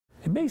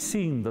It may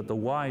seem that the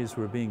wise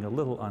were being a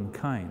little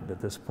unkind at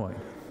this point.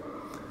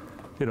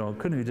 You know,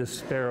 couldn't you just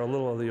spare a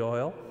little of the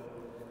oil?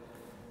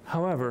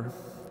 However,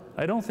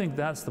 I don't think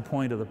that's the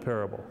point of the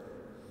parable.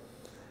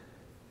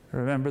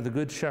 Remember, the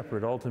good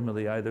shepherd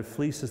ultimately either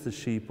fleeces the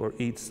sheep or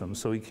eats them,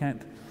 so he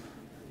can't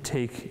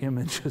take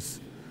images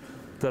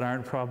that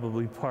aren't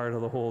probably part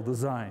of the whole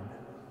design.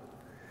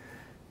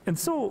 And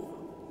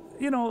so,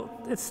 you know,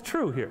 it's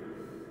true here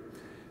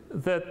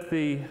that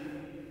the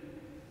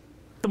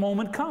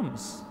moment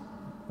comes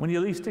when you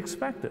least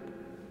expect it.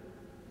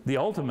 The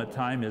ultimate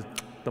time is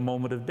the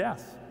moment of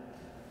death.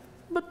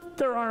 But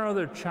there are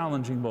other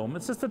challenging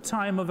moments. It's the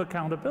time of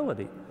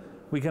accountability.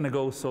 We're going to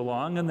go so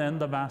long, and then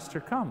the master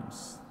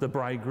comes. The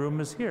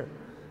bridegroom is here.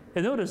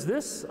 And notice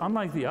this,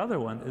 unlike the other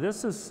one,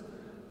 this is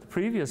the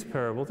previous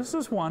parable. This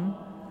is one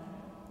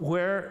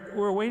where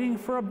we're waiting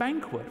for a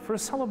banquet, for a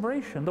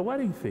celebration, the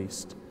wedding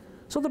feast.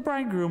 So the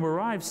bridegroom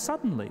arrives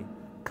suddenly.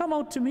 Come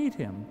out to meet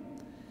him.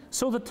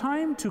 So the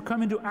time to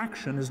come into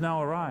action is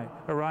now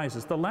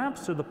arises. The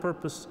lamps are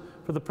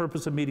for the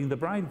purpose of meeting the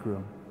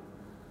bridegroom.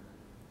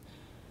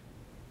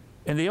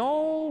 And they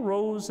all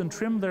rose and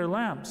trimmed their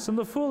lamps. And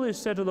the foolish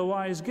said to the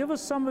wise, "Give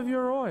us some of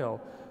your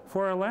oil,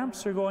 for our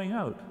lamps are going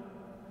out."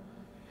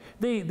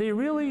 They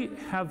really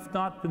have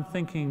not been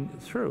thinking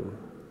through.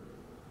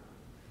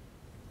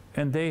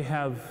 And they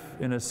have,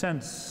 in a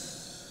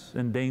sense,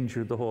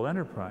 endangered the whole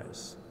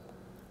enterprise.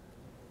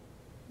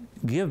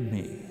 Give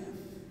me.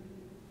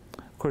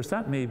 Of course,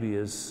 that maybe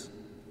is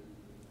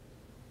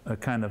a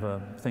kind of a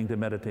thing to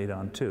meditate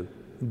on too.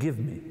 Give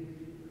me.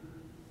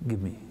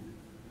 Give me.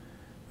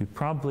 We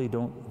probably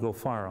don't go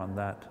far on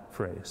that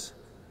phrase.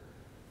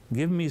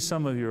 Give me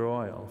some of your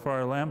oil, for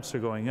our lamps are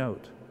going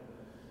out.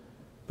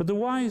 But the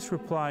wise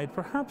replied,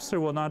 "Perhaps there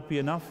will not be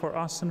enough for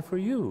us and for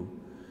you.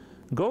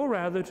 Go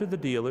rather to the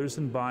dealers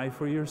and buy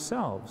for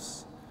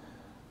yourselves."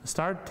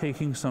 Start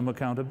taking some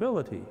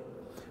accountability.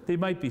 They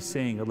might be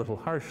saying a little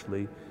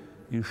harshly,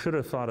 "You should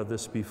have thought of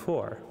this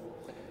before."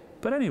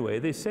 But anyway,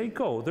 they say,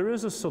 go. There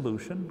is a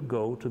solution.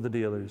 Go to the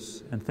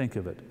dealers and think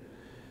of it.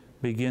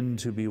 Begin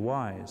to be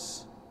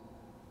wise.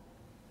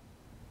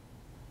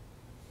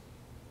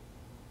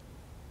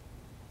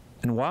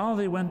 And while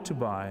they went to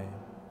buy,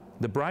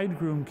 the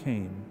bridegroom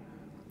came,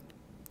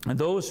 and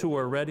those who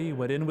were ready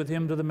went in with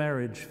him to the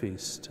marriage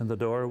feast, and the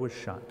door was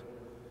shut.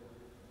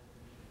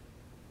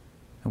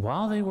 And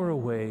while they were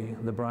away,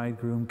 the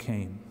bridegroom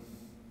came,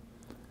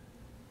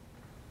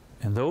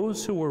 and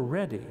those who were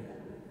ready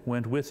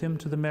went with him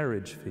to the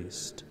marriage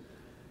feast,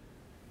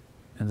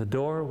 and the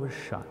door was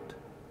shut.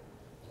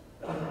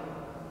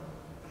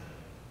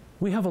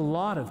 We have a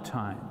lot of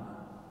time,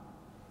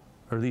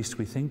 or at least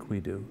we think we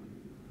do.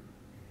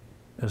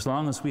 As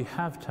long as we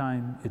have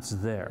time, it's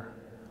there.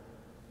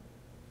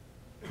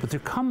 But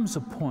there comes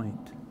a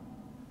point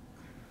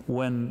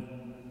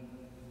when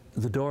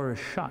the door is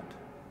shut.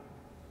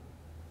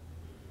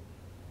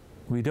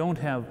 We don't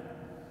have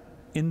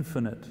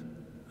infinite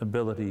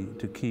ability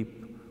to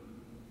keep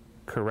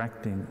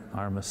correcting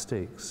our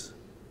mistakes.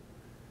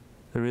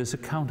 There is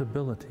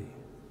accountability.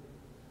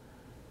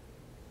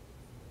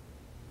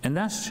 And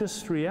that's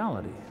just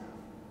reality.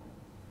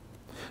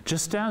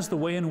 Just as the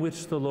way in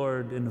which the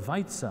Lord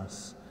invites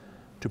us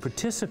to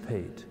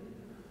participate,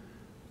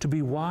 to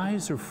be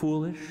wise or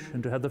foolish,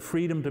 and to have the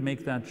freedom to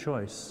make that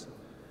choice,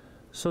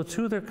 so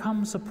too there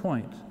comes a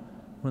point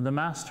when the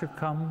Master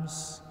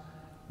comes,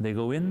 they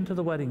go into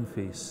the wedding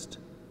feast,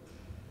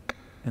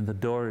 and the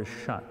door is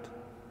shut.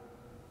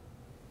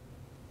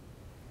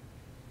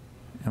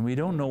 And we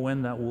don't know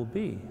when that will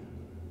be.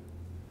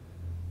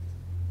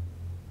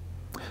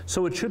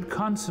 So it should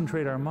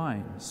concentrate our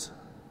minds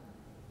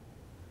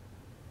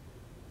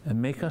and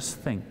make us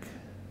think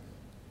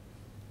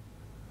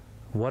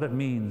what it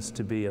means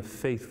to be a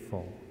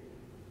faithful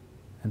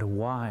and a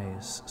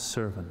wise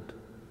servant,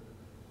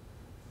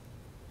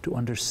 to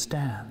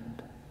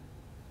understand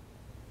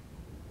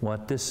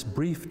what this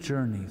brief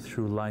journey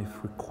through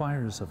life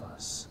requires of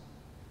us.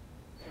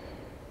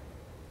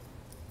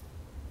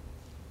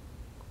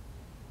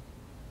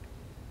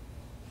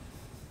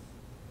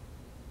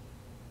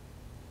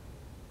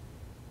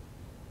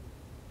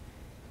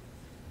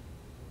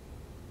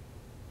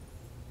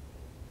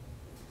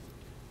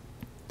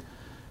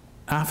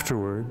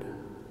 Afterward,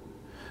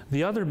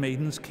 the other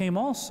maidens came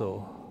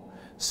also,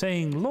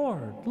 saying,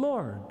 "Lord,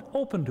 Lord,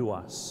 open to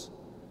us."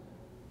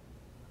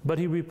 But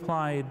he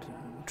replied,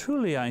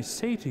 "Truly I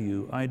say to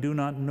you, I do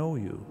not know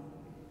you."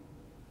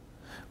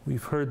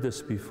 We've heard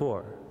this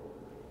before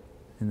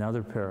in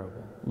another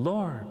parable.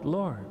 "Lord,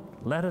 Lord,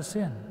 let us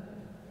in."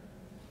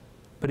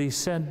 But he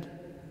said,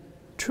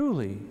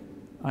 "Truly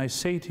I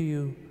say to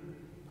you,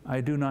 I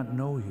do not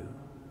know you."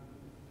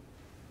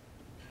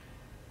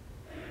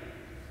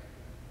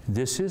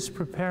 This is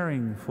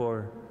preparing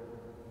for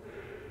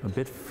a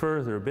bit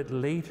further, a bit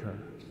later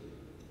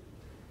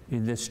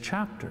in this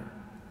chapter,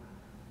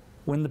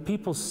 when the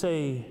people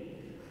say,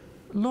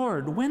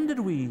 "Lord, when did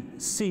we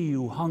see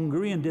you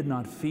hungry and did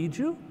not feed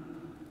you?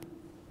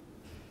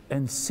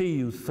 And see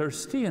you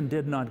thirsty and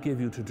did not give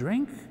you to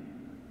drink?"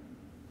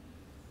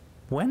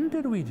 When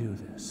did we do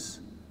this?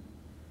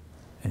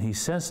 And he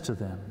says to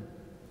them,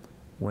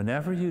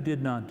 whenever you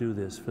did not do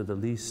this for the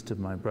least of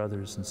my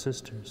brothers and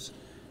sisters,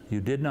 you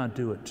did not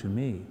do it to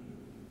me.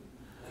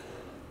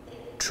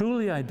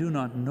 Truly I do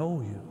not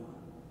know you,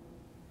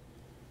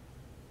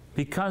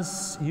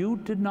 because you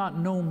did not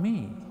know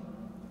me.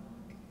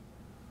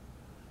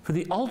 For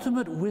the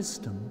ultimate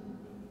wisdom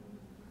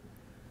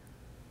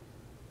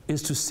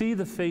is to see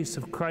the face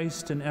of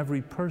Christ in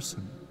every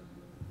person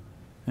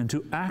and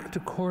to act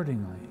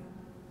accordingly.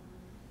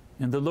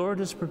 And the Lord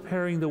is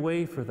preparing the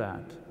way for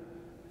that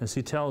as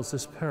he tells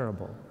this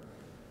parable.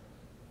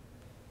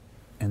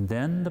 And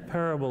then the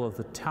parable of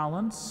the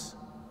talents,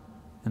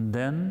 and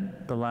then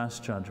the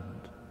last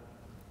judgment.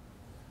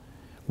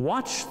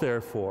 Watch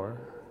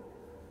therefore,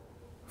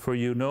 for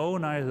you know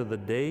neither the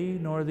day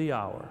nor the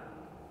hour.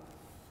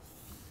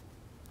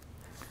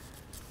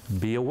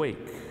 Be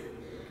awake.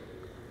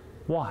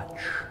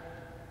 Watch.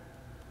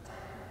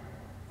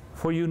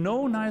 For you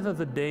know neither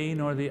the day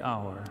nor the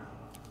hour.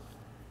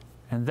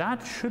 And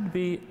that should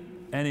be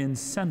an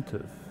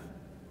incentive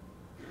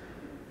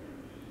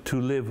to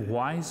live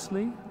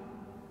wisely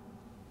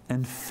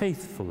and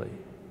faithfully.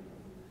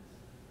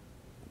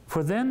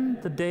 For then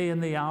the day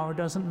and the hour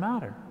doesn't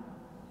matter,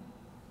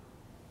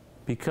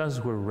 because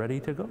we're ready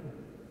to go.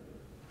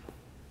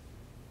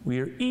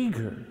 We are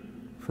eager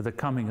for the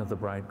coming of the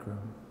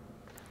bridegroom,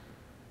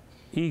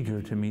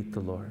 eager to meet the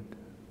Lord.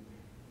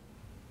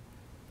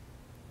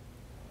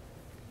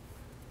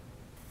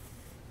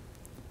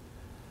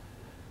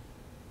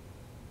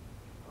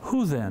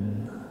 Who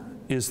then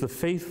is the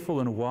faithful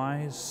and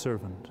wise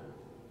servant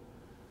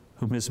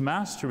whom his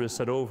master has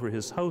set over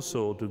his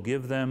household to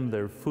give them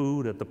their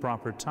food at the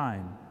proper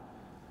time?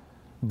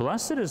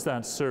 Blessed is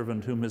that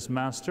servant whom his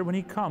master, when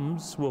he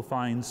comes, will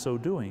find so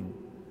doing.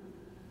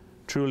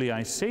 Truly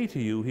I say to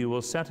you, he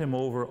will set him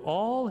over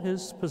all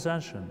his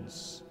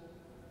possessions.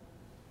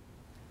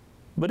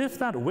 But if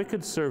that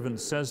wicked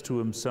servant says to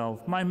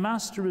himself, my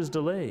master is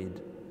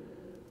delayed,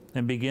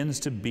 and begins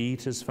to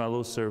beat his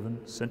fellow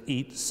servants and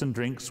eats and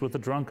drinks with the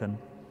drunken,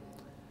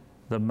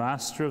 the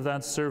master of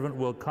that servant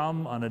will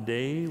come on a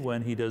day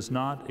when he does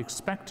not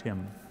expect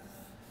him,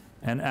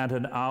 and at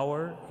an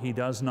hour he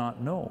does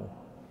not know,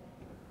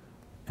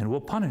 and will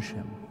punish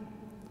him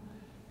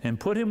and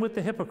put him with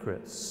the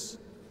hypocrites.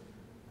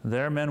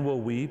 There men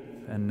will weep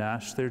and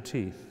gnash their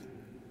teeth.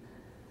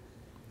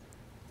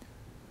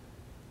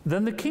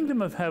 Then the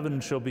kingdom of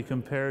heaven shall be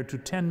compared to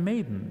 10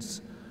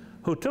 maidens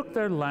who took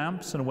their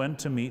lamps and went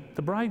to meet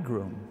the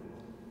bridegroom.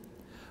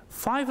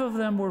 5 of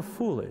them were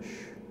foolish,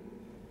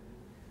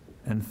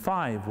 and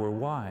 5 were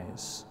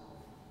wise.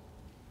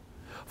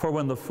 For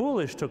when the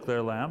foolish took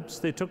their lamps,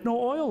 they took no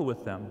oil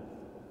with them,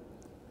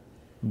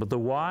 but the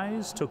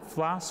wise took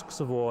flasks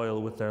of oil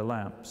with their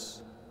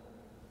lamps.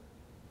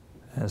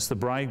 As the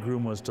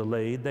bridegroom was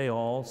delayed, they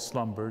all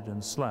slumbered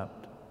and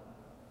slept.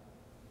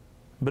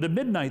 But at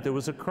midnight there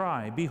was a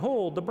cry,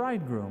 behold, the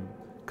bridegroom,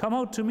 come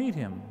out to meet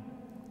him.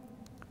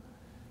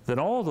 Then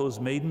all those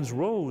maidens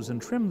rose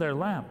and trimmed their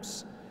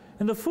lamps.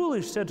 And the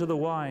foolish said to the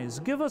wise,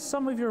 give us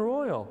some of your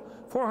oil,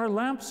 for our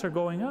lamps are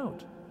going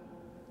out.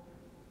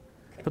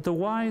 But the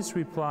wise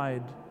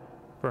replied,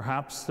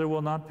 perhaps there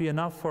will not be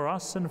enough for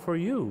us and for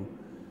you.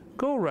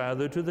 Go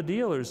rather to the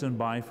dealers and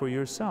buy for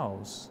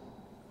yourselves.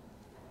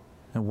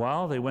 And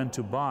while they went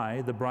to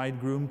buy, the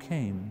bridegroom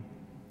came.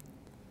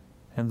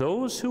 And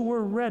those who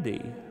were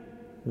ready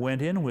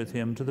went in with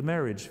him to the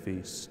marriage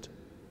feast.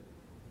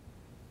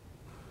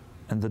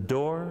 And the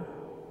door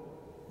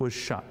was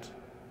shut.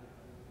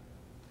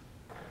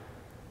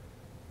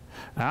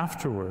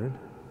 Afterward,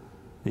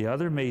 the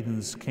other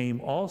maidens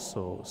came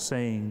also,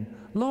 saying,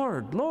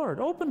 Lord, Lord,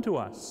 open to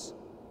us.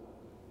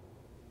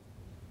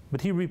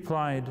 But he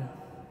replied,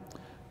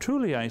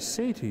 truly I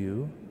say to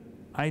you,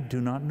 I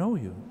do not know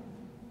you.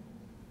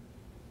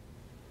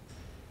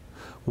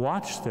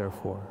 Watch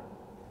therefore,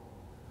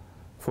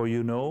 for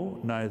you know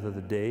neither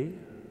the day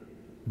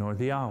nor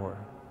the hour.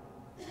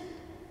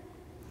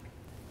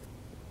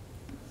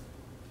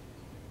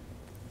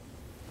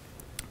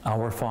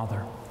 Our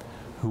Father,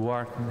 who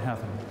art in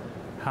heaven,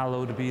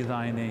 hallowed be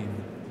thy name.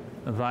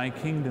 Thy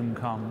kingdom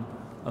come,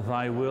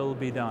 thy will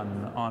be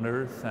done on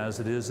earth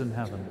as it is in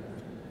heaven.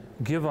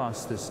 Give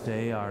us this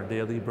day our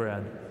daily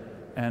bread,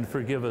 and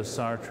forgive us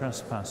our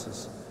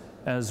trespasses,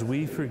 as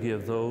we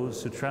forgive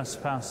those who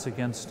trespass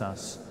against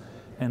us.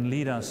 And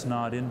lead us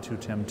not into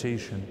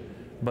temptation,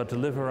 but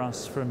deliver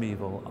us from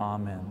evil.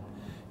 Amen.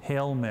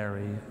 Hail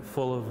Mary,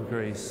 full of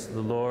grace,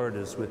 the Lord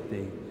is with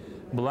thee.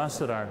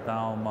 Blessed art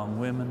thou among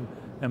women,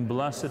 and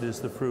blessed is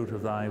the fruit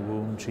of thy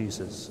womb,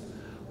 Jesus.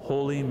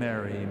 Holy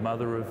Mary,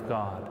 Mother of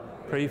God,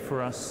 pray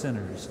for us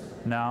sinners,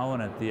 now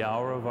and at the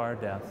hour of our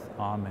death.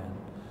 Amen.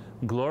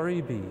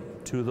 Glory be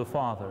to the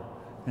Father,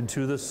 and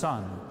to the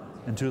Son,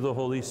 and to the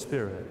Holy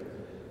Spirit,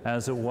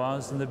 as it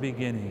was in the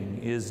beginning,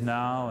 is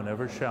now, and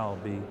ever shall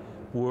be,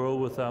 world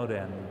without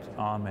end.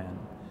 Amen.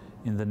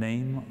 In the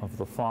name of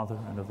the Father,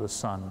 and of the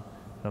Son,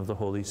 and of the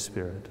Holy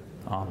Spirit.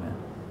 Amen.